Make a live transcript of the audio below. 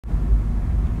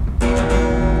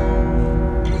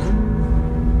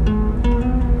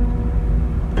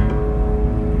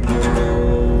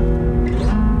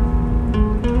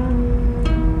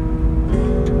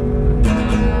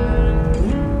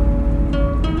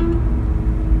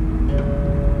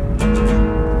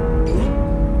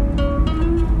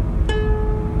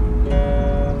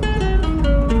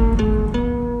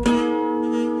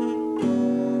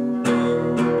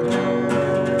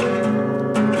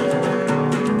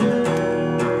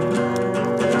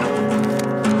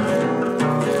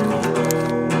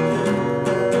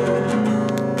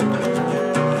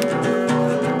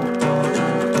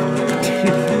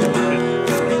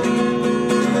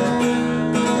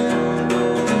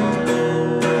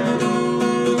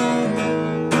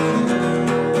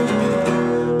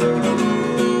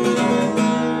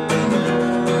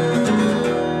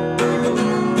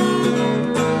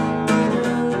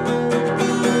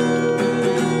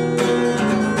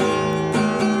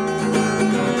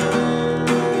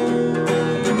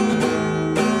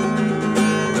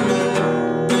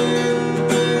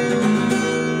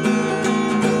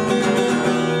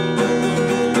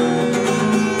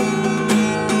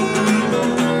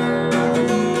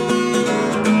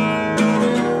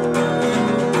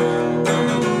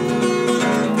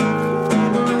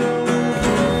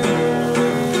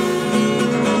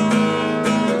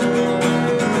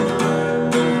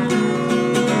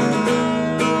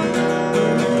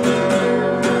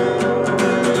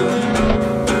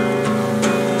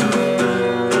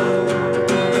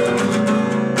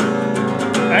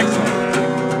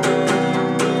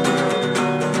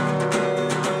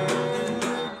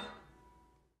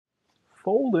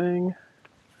folding.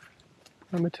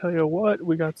 Let me tell you what,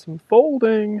 we got some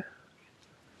folding.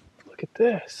 Look at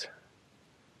this.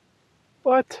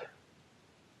 What?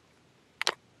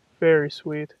 Very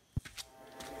sweet.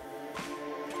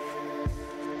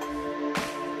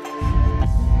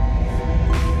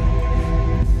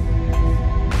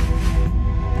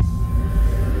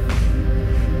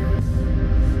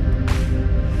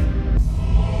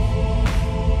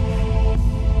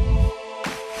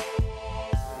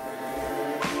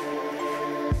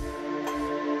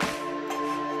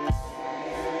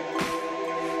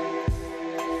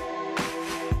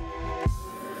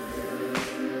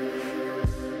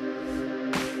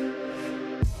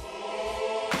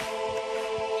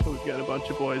 So we've got a bunch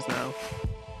of boys now.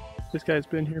 This guy's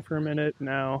been here for a minute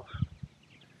now.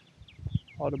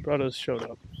 All the brothers showed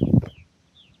up.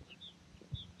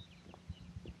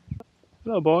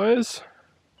 Hello, boys.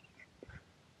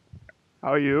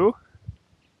 How are you?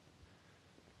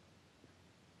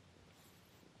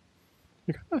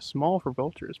 You're kind of small for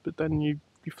vultures, but then you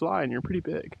fly and you're pretty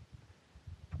big.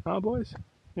 Huh, boys?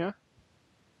 Yeah?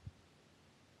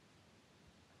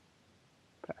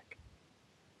 Pack.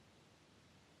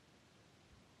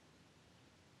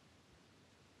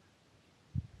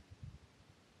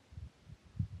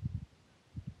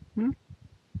 Hmm?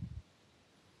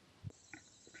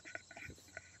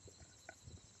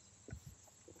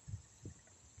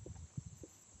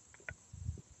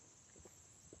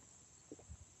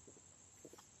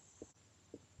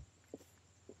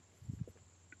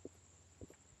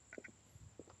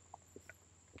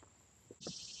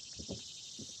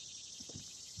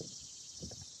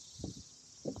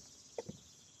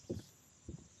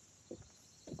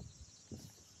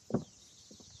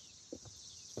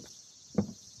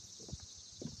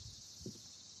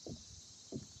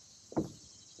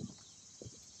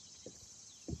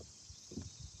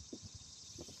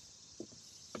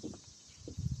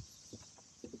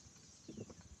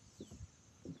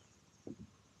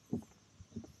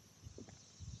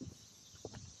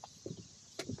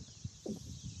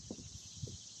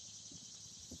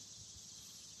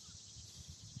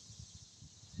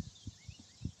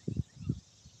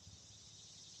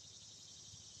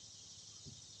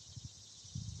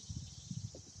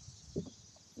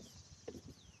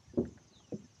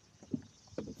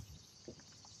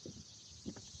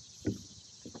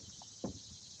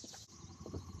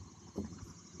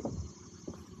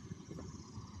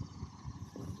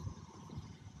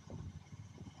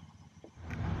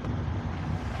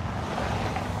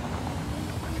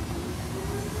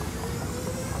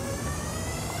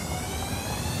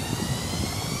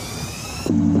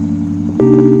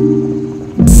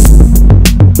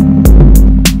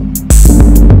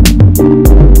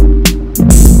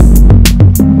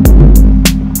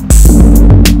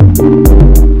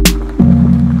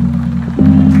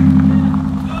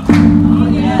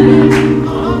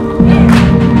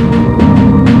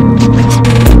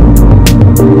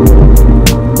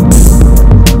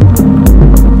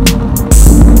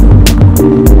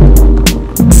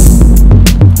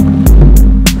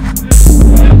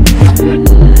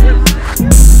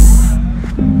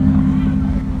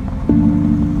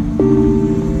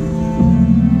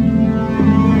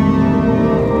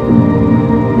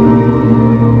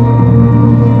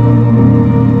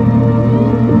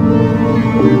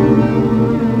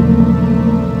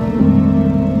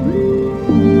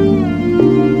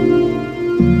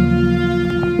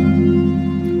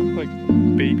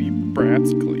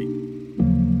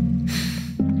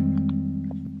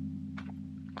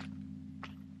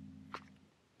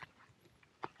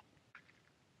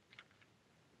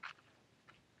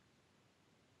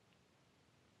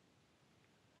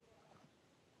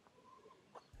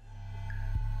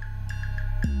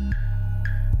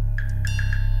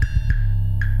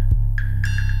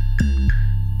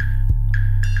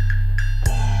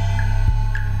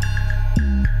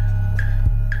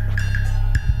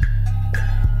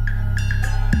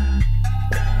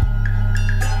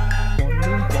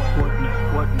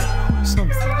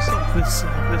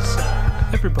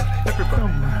 Everybody,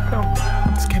 come round.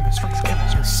 It's chemistry,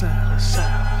 sound.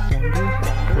 Wonder,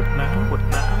 what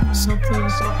now? Something,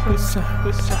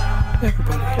 sound.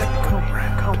 Everybody, come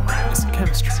round. It's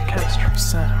chemistry,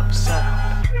 sound.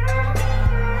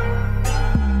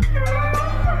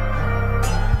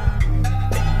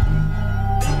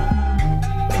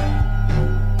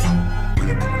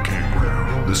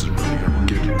 This is where you ever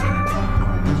get it, man.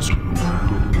 No one's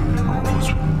around. No one's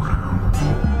around.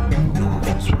 No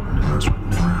one's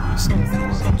around.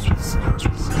 Something's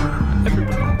around.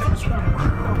 Everybody's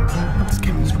around. It's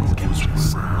chemistry. No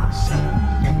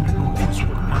one's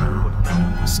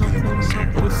around.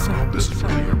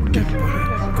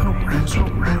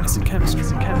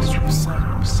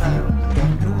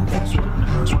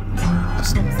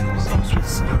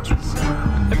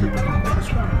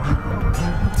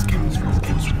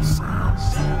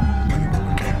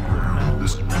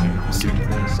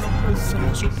 It's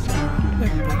chemistry sound.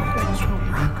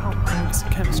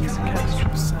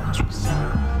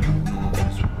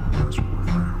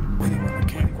 Waiting on the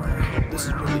campground. This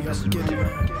is really us getting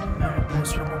it.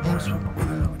 Voice from a voice from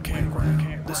waiting on the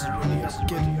campground. This is really us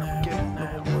getting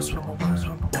it. Voice from a voice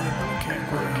from waiting on the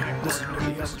campground. This is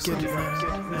really us getting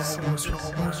it. Voice from a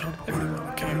voice from waiting on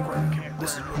the campground.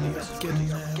 This is really us getting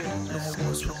it.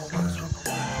 Voice from a voice from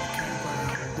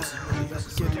this is really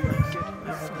us getting it.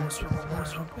 Voice from a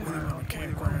voice from waiting on the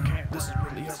campground. This is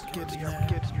really us getting it.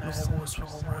 Voice from a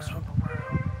voice from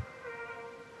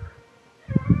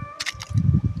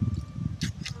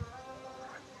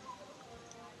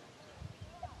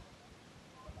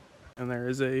And there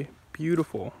is a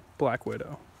beautiful black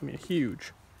widow. I mean,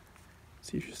 huge.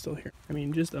 See if she's still here. I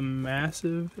mean, just a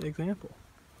massive example.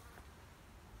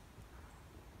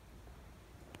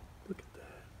 Look at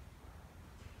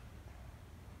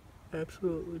that.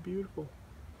 Absolutely beautiful.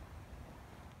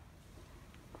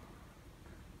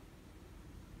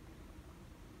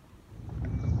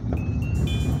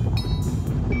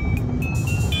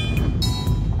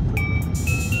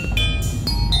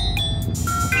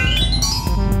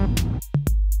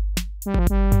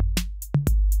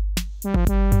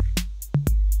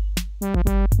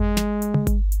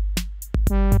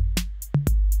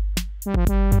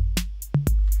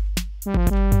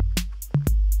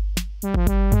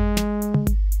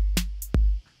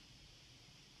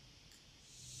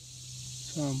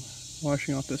 So I'm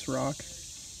washing off this rock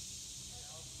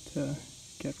to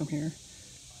get from here.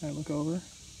 I look over, and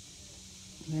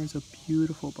there's a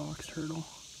beautiful box turtle.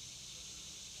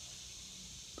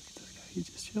 Look at this guy, he's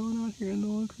just chilling out here in the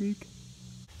little creek.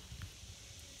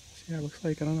 So yeah, it looks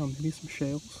like, I don't know, maybe some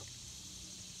shales.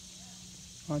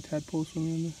 Tadpoles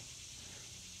swimming in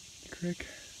the creek.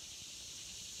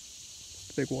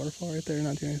 Big waterfall right there,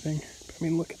 not doing anything. But I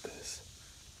mean, look at this.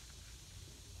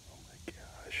 Oh my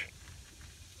gosh.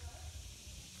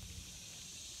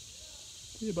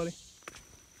 See you, buddy.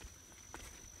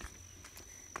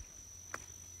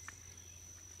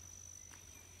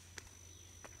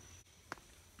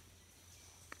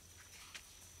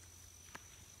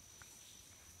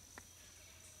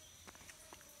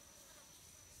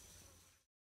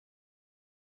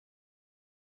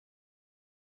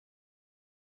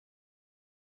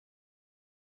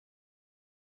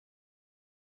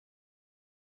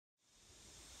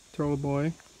 Turtle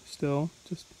boy, still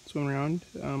just swimming around.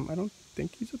 I don't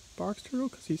think he's a box turtle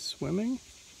because he's swimming.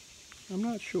 I'm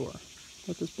not sure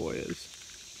what this boy is.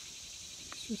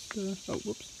 He's just, oh,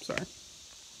 whoops, sorry.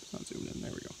 It's not zoomed in,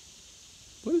 there we go.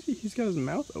 What is he? He's got his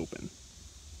mouth open.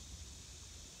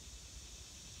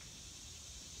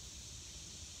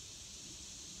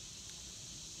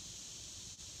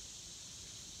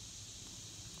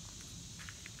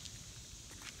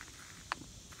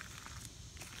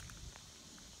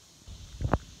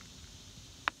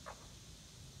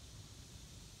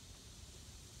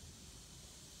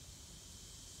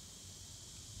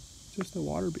 Just a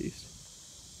water beast.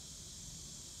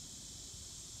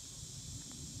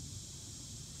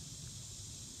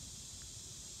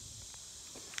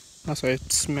 Also, I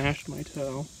smashed my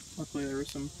toe. Luckily there were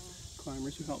some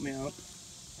climbers who helped me out.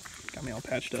 Got me all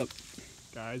patched up.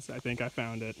 Guys, I think I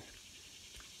found it.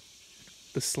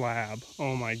 The slab.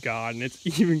 Oh my god, and it's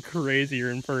even crazier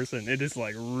in person. It is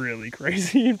like really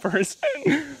crazy in person.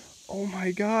 Oh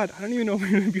my god, I don't even know if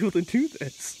I'm going to be able to do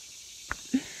this.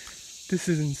 This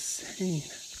is insane.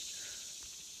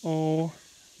 Oh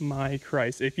my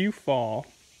Christ. If you fall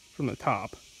from the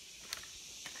top,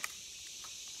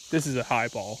 this is a high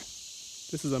ball.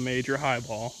 This is a major high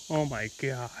ball. Oh my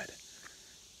god.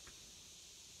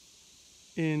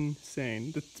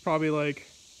 Insane. It's probably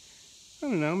like, I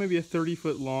don't know, maybe a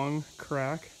 30-foot long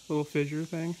crack, little fissure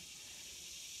thing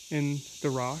in the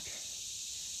rock.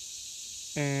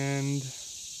 And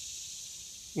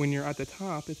when you're at the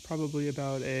top, it's probably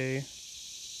about a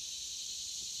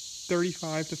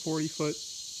 35 to 40 foot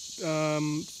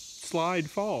slide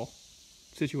fall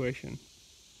situation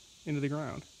into the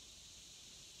ground.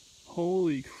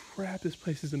 Holy crap, this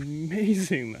place is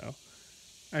amazing though.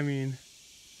 I mean,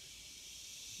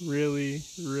 really,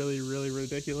 really, really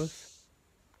ridiculous.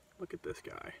 Look at this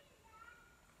guy.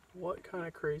 What kind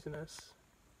of craziness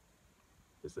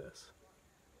is this?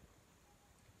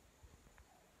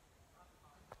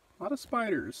 A lot of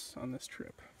spiders on this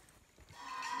trip.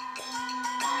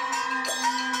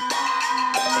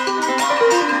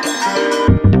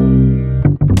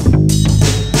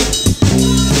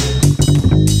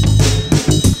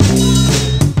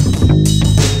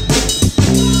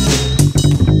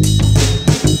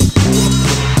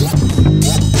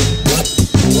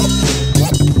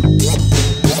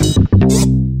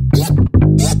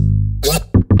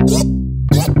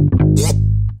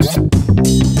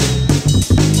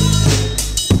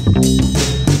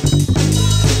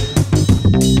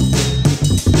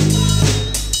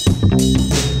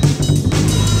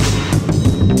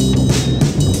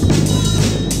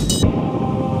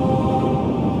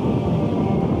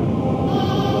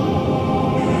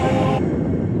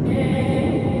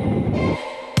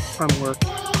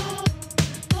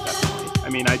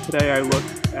 look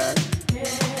at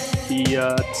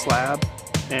the slab,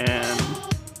 and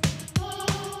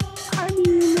I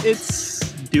mean, it's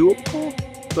doable,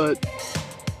 but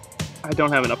I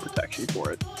don't have enough protection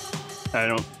for it. I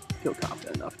don't feel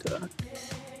confident enough to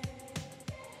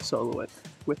solo it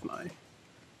with my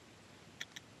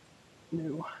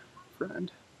new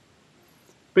friend.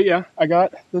 But yeah, I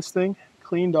got this thing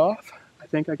cleaned off. I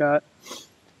think I got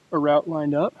a route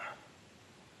lined up.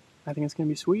 I think it's gonna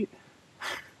be sweet.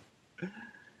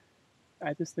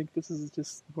 I just think this is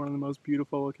just one of the most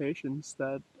beautiful locations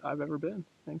that I've ever been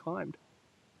and climbed.